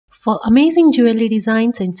For amazing jewelry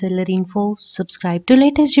designs and seller info, subscribe to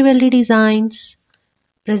latest Jewellery Designs.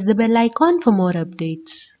 Press the bell icon for more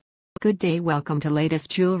updates. Good day, welcome to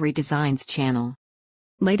latest Jewelry Designs channel.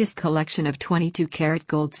 Latest collection of 22 karat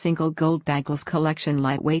gold single gold bangles collection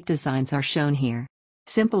lightweight designs are shown here.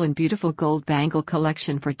 Simple and beautiful gold bangle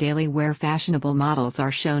collection for daily wear fashionable models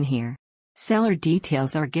are shown here. Seller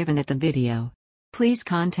details are given at the video. Please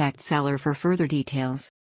contact seller for further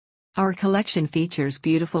details. Our collection features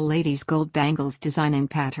beautiful ladies' gold bangles design and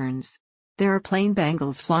patterns. There are plain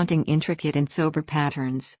bangles flaunting intricate and sober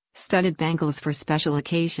patterns, studded bangles for special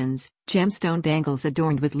occasions, gemstone bangles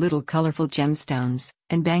adorned with little colorful gemstones,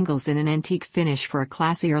 and bangles in an antique finish for a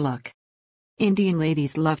classier look. Indian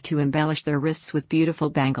ladies love to embellish their wrists with beautiful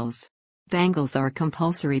bangles. Bangles are a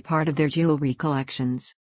compulsory part of their jewelry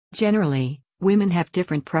collections. Generally, women have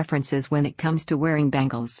different preferences when it comes to wearing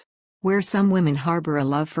bangles. Where some women harbor a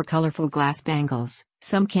love for colorful glass bangles,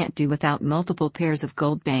 some can't do without multiple pairs of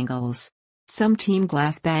gold bangles. Some team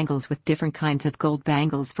glass bangles with different kinds of gold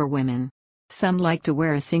bangles for women. Some like to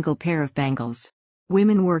wear a single pair of bangles.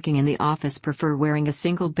 Women working in the office prefer wearing a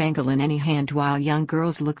single bangle in any hand, while young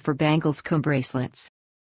girls look for bangles cum bracelets.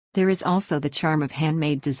 There is also the charm of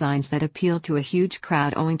handmade designs that appeal to a huge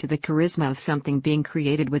crowd owing to the charisma of something being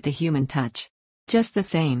created with the human touch. Just the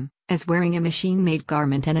same as wearing a machine-made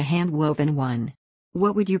garment and a hand-woven one.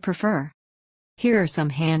 What would you prefer? Here are some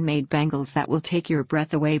handmade bangles that will take your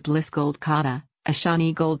breath away. Bliss Gold Kata, a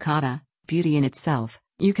shiny gold kata, beauty in itself,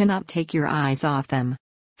 you cannot take your eyes off them.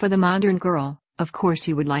 For the modern girl, of course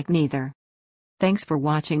you would like neither. Thanks for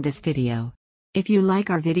watching this video. If you like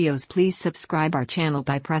our videos, please subscribe our channel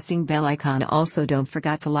by pressing bell icon. Also don't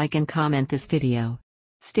forget to like and comment this video.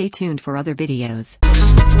 Stay tuned for other videos.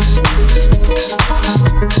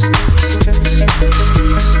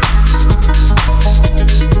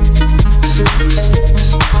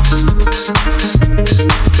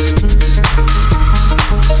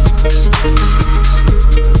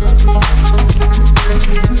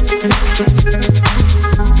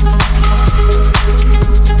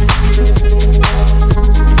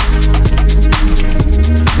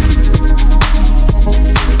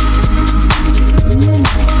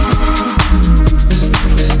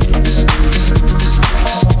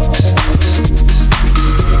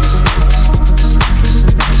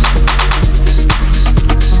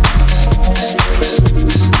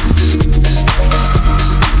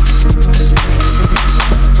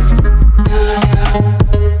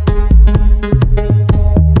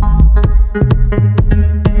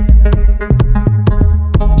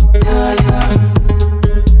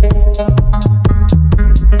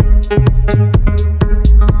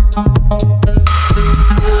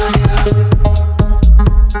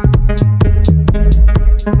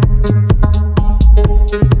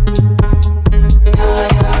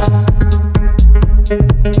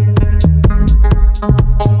 Yeah.